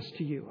witnessed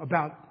to you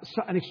about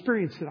an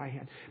experience that I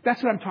had.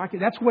 That's what I'm talking.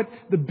 That's what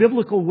the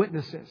biblical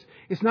witness is.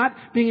 It's not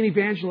being an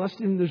evangelist,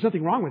 and there's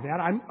nothing wrong with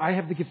that. I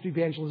have the gift of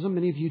evangelism.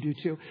 Many of you do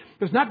too.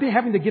 But it's not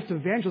having the gift of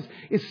evangelist.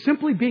 It's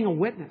simply being a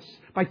witness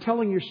by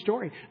telling your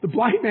story. The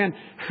blind man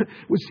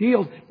was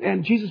healed,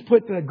 and Jesus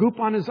put the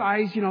goop on his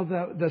eyes,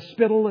 the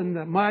spittle and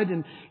the mud,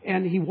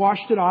 and He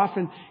washed it off,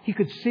 and he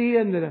could see,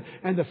 and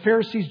the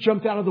Pharisees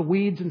jumped out of the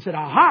weeds and said,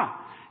 "Aha!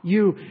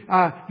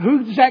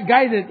 Who's that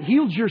guy that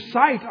healed your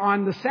sight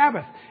on the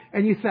Sabbath?"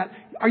 And you thought,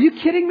 are you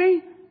kidding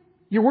me?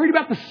 You're worried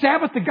about the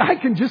Sabbath? The guy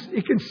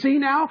he can see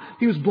now.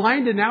 He was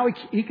blind and now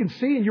he can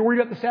see, and you're worried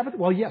about the Sabbath?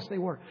 Well, yes, they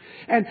were.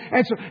 And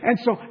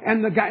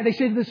the guy, they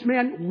say to this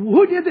man,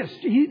 who did this?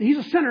 He's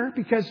a sinner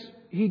because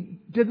he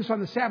did this on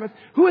the Sabbath.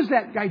 Who is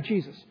that guy,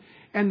 Jesus?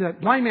 And the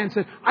blind man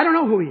said, I don't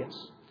know who he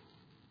is.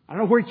 I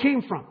don't know where he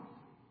came from.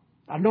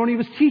 I don't know any of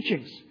his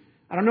teachings.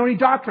 I don't know any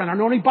doctrine. I don't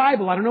know any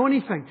Bible. I don't know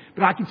anything.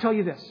 But I can tell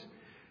you this.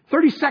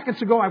 30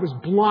 seconds ago, I was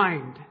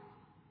blind.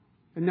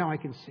 And now I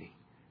can see.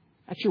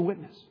 That's your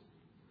witness.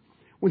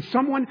 When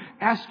someone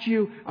asks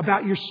you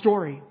about your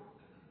story,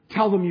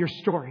 tell them your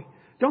story.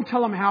 Don't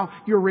tell them how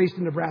you were raised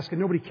in Nebraska.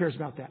 Nobody cares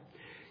about that.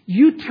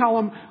 You tell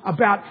them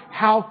about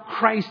how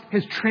Christ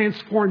has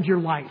transformed your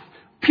life.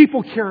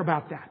 People care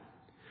about that.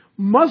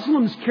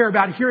 Muslims care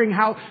about hearing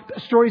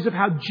stories of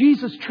how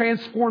Jesus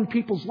transformed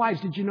people's lives.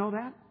 Did you know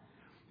that?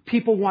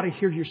 People want to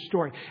hear your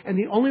story. And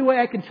the only way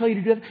I can tell you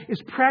to do that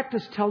is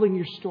practice telling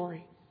your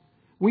story.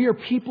 We are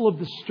people of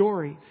the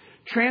story.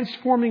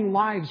 Transforming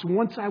lives.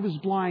 Once I was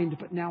blind,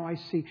 but now I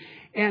see.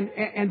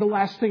 And the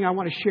last thing I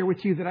want to share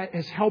with you that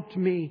has helped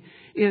me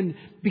in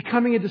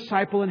becoming a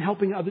disciple and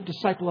helping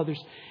disciple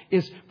others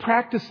is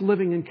practice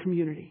living in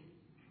community.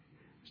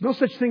 There's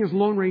no such thing as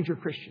Lone Ranger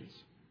Christians.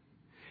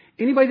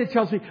 Anybody that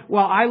tells me,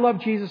 well, I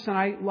love Jesus and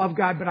I love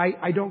God, but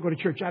I don't go to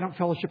church. I don't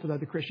fellowship with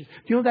other Christians. Do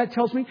you know what that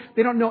tells me?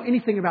 They don't know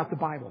anything about the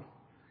Bible.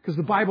 Because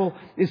the Bible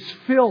is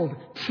filled,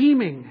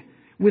 teeming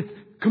with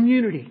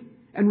community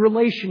and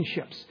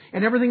relationships.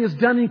 And everything is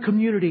done in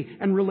community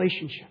and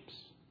relationships.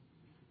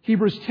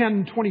 Hebrews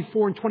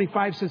 10:24 and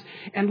 25 says,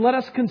 and let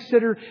us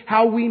consider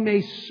how we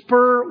may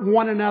spur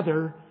one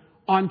another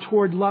on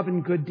toward love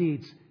and good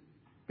deeds.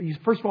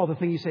 First of all, the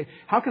thing you say,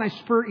 how can I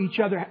spur each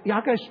other?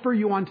 How can I spur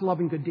you on to love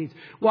and good deeds?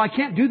 Well, I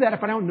can't do that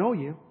if I don't know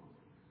you.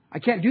 I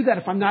can't do that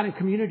if I'm not in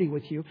community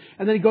with you.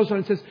 And then he goes on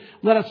and says,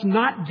 let us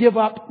not give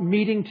up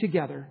meeting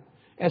together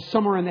as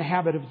some are in the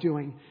habit of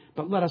doing,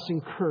 but let us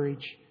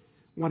encourage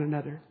one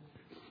another.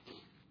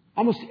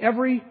 Almost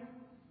every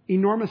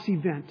enormous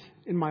event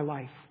in my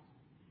life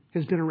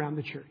has been around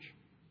the church.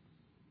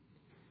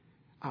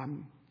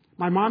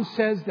 My mom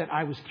says that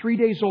I was 3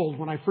 days old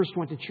when I first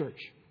went to church.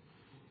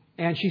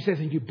 And she says,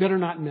 and you better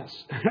not miss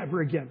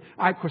ever again.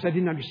 Of course, I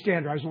didn't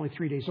understand her. I was only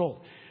 3 days old.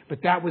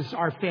 But that was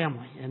our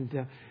family.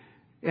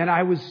 And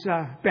I was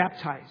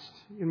baptized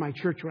in my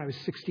church when I was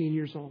 16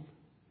 years old.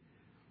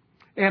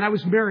 And I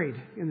was married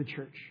in the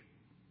church.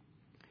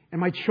 And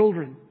my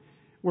children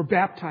were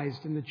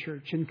baptized in the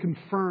church and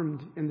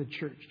confirmed in the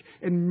church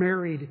and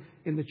married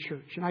in the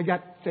church. And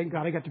thank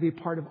God, I got to be a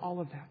part of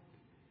all of that.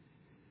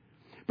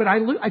 But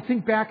I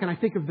think back and I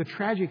think of the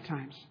tragic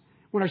times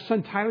when our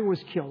son Tyler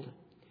was killed.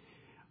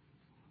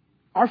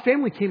 Our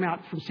family came out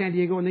from San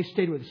Diego and they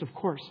stayed with us, of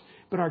course.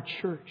 But our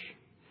church,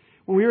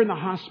 when we were in the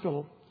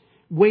hospital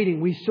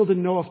waiting, we still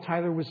didn't know if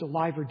Tyler was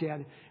alive or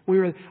dead.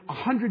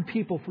 100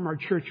 people from our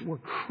church were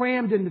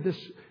crammed into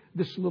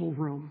this little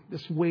room,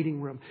 this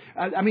waiting room.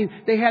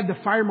 They had the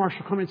fire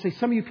marshal come in and say,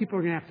 some of you people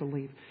are going to have to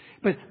leave.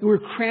 But we were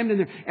crammed in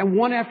there. And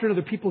one after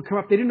another, people would come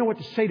up. They didn't know what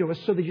to say to us,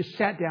 so they just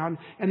sat down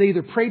and they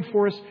either prayed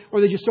for us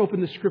or they just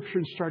opened the scripture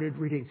and started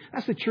reading.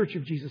 That's the Church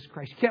of Jesus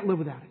Christ. You can't live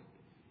without it.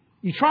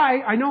 You try.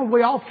 I know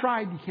we all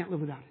tried. You can't live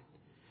without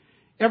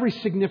it. Every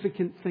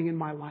significant thing in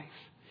my life.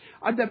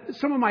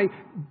 Some of my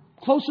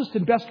closest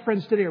and best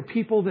friends today are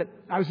people that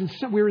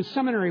we were in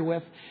seminary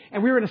with,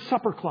 and we were in a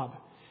supper club.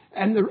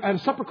 And a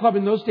supper club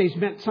in those days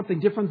meant something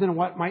different than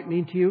what it might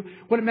mean to you.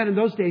 What it meant in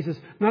those days is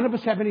none of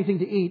us have anything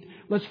to eat.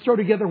 Let's throw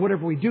together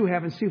whatever we do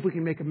have and see if we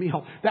can make a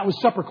meal. That was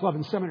supper club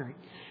in seminary.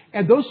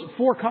 And those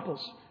 4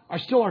 couples are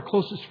still our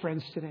closest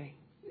friends today.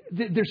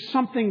 There's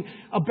something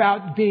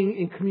about being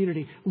in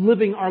community,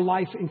 living our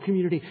life in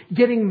community,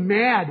 getting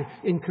mad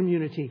in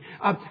community,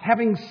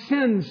 having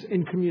sins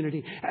in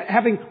community,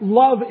 having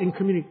love in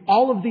community.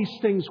 All of these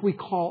things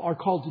are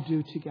called to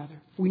do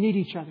together. We need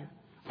each other.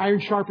 Iron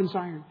sharpens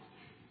iron.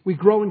 We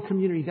grow in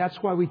community. That's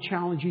why we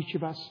challenge each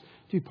of us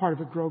to be part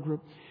of a grow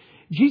group.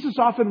 Jesus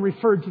often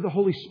referred to the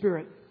Holy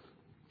Spirit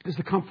as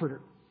the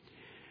Comforter.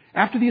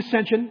 After the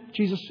ascension,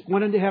 Jesus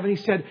went into heaven. He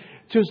said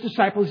to his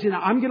disciples,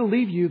 I'm going to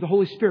leave you the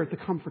Holy Spirit, the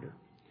Comforter.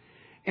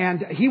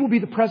 And he will be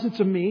the presence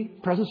of me,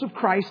 presence of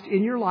Christ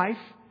in your life.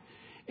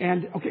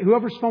 And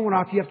whoever's phone went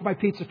off, you have to buy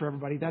pizza for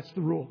everybody. That's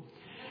the rule.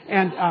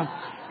 And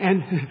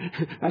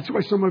that's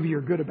why some of you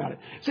are good about it.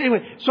 So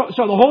anyway, so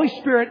the Holy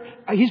Spirit,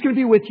 he's going to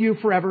be with you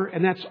forever,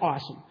 and that's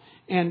awesome.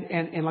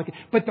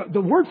 But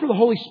the word for the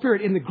Holy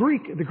Spirit in the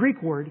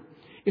Greek word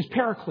is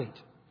paraclete.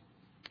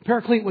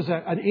 Paraclete was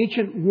an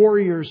ancient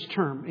warrior's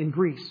term in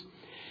Greece.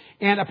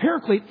 And a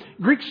paraclete,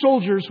 Greek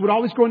soldiers would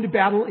always go into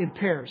battle in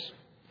pairs.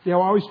 They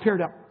were always paired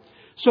up.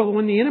 So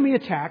when the enemy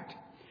attacked,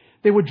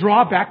 they would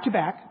draw back to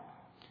back,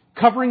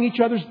 covering each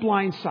other's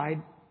blind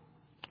side.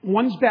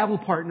 One's battle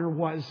partner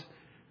was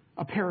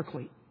a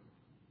paraclete.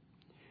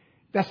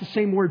 That's the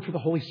same word for the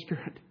Holy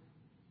Spirit.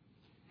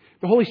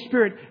 The Holy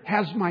Spirit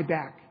has my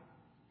back.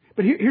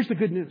 But here's the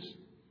good news.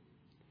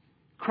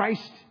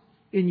 Christ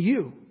in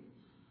you,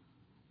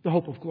 the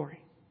hope of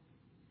glory.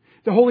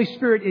 The Holy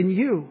Spirit in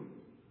you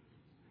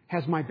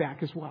has my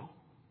back as well.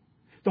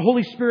 The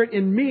Holy Spirit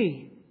in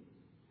me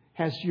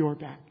has your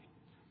back.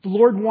 The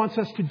Lord wants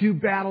us to do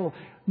battle,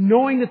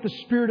 knowing that the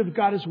Spirit of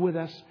God is with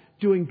us,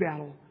 doing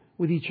battle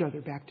with each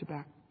other back to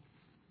back.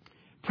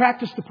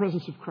 Practice the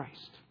presence of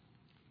Christ.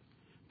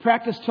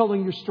 Practice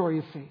telling your story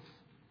of faith.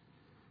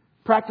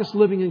 Practice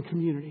living in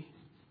community.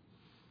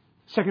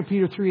 2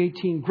 Peter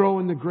 3:18, grow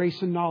in the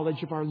grace and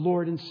knowledge of our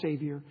Lord and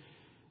Savior,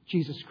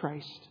 Jesus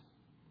Christ.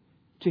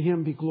 To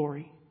Him be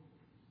glory,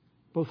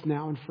 both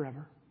now and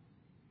forever.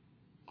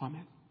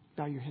 Amen.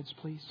 Bow your heads,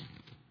 please.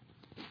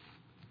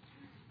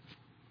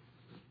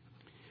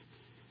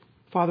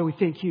 Father, we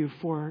thank you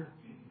for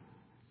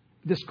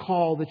this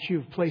call that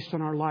you've placed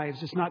on our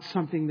lives is not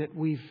something that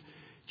we've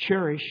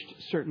cherished,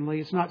 certainly.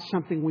 It's not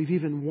something we've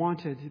even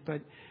wanted,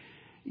 but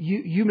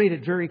you made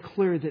it very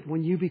clear that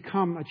when you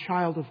become a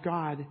child of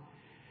God,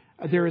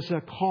 there is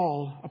a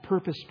call, a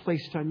purpose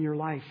placed on your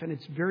life. And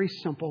it's very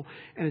simple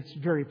and it's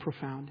very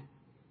profound.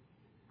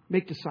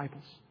 Make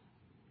disciples.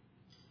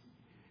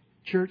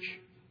 Church,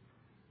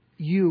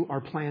 you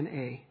are plan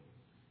A.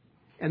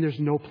 And there's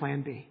no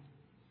plan B.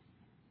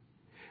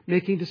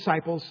 Making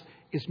disciples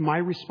is my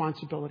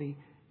responsibility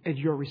and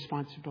your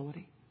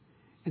responsibility.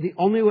 And the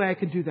only way I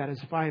can do that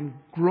is if I am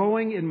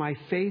growing in my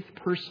faith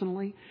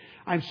personally.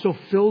 I'm so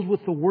filled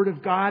with the Word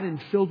of God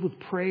and filled with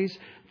praise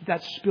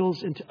that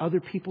spills into other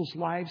people's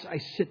lives. I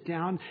sit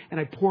down and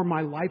I pour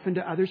my life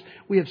into others.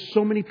 We have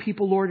so many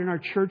people, Lord, in our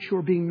church who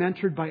are being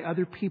mentored by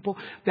other people.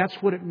 That's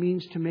what it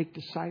means to make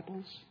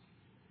disciples.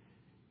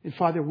 And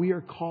Father, we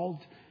are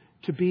called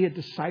to be a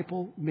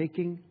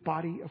disciple-making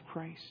body of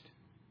Christ.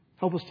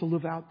 Help us to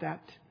live out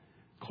that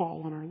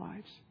call on our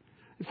lives.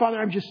 And Father,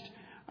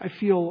 I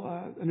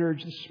feel an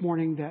urge this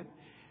morning that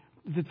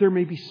there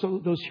may be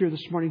those here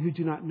this morning who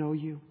do not know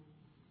you.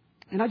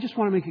 And I just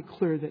want to make it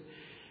clear that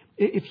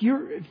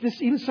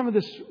even some of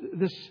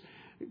this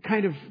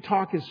kind of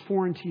talk is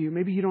foreign to you.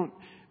 Maybe you don't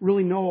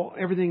really know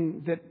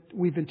everything that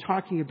we've been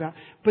talking about,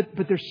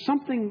 but there's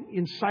something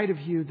inside of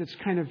you that's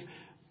kind of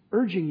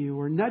urging you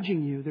or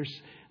nudging you.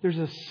 There's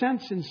a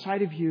sense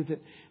inside of you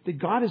that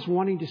God is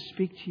wanting to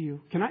speak to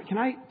you. Can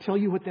I tell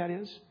you what that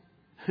is?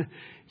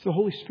 It's the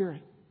Holy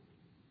Spirit.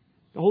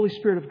 The Holy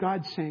Spirit of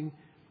God saying,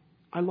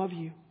 I love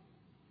you.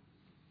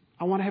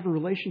 I want to have a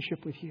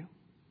relationship with you.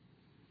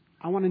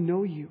 I want to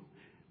know you.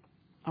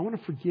 I want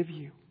to forgive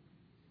you.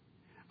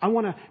 I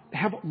want to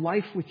have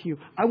life with you.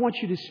 I want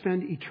you to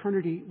spend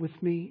eternity with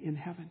me in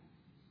heaven.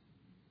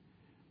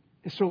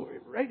 And so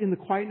right in the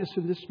quietness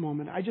of this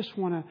moment, I just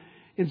want to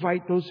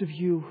invite those of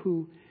you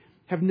who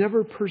have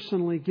never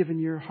personally given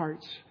your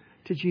hearts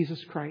to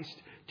Jesus Christ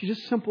to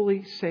just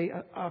simply say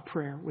a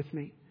prayer with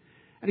me.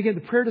 And again,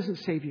 the prayer doesn't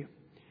save you.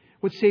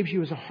 What saves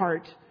you is a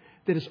heart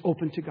that is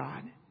open to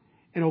God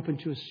and open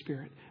to His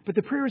Spirit. But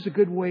the prayer is a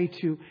good way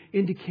to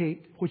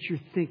indicate what you're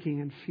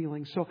thinking and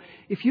feeling. So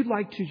if you'd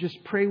like to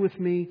just pray with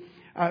me,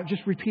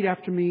 just repeat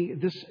after me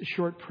this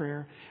short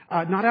prayer,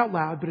 not out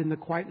loud, but in the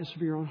quietness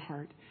of your own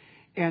heart.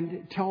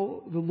 And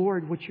tell the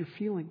Lord what you're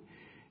feeling.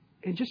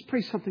 And just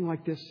pray something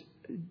like this.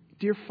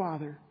 Dear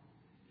Father,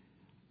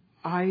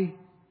 I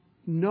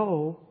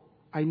know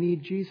I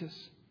need Jesus.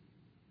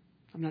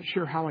 I'm not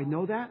sure how I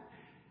know that,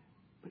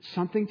 but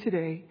something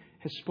today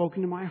has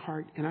spoken to my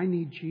heart, and I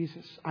need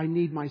Jesus. I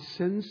need my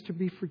sins to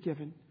be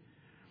forgiven.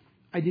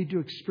 I need to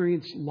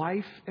experience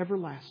life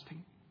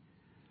everlasting.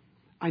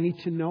 I need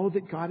to know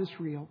that God is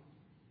real.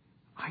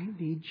 I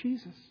need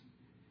Jesus.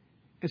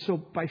 And so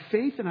by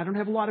faith, and I don't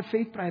have a lot of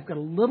faith, but I've got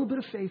a little bit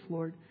of faith,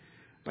 Lord.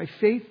 By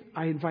faith,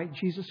 I invite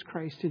Jesus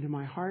Christ into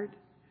my heart,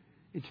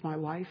 into my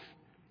life,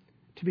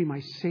 to be my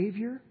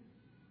Savior,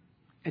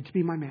 and to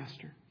be my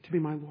Master, to be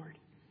my Lord.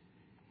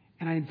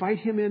 And I invite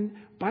Him in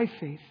by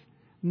faith,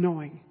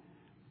 knowing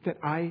that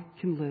I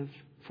can live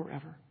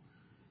forever.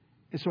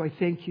 And so I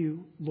thank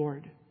you,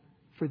 Lord,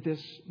 for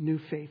this new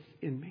faith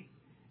in me.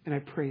 And I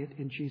pray it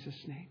in Jesus'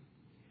 name.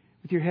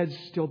 With your heads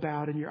still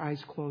bowed and your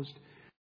eyes closed,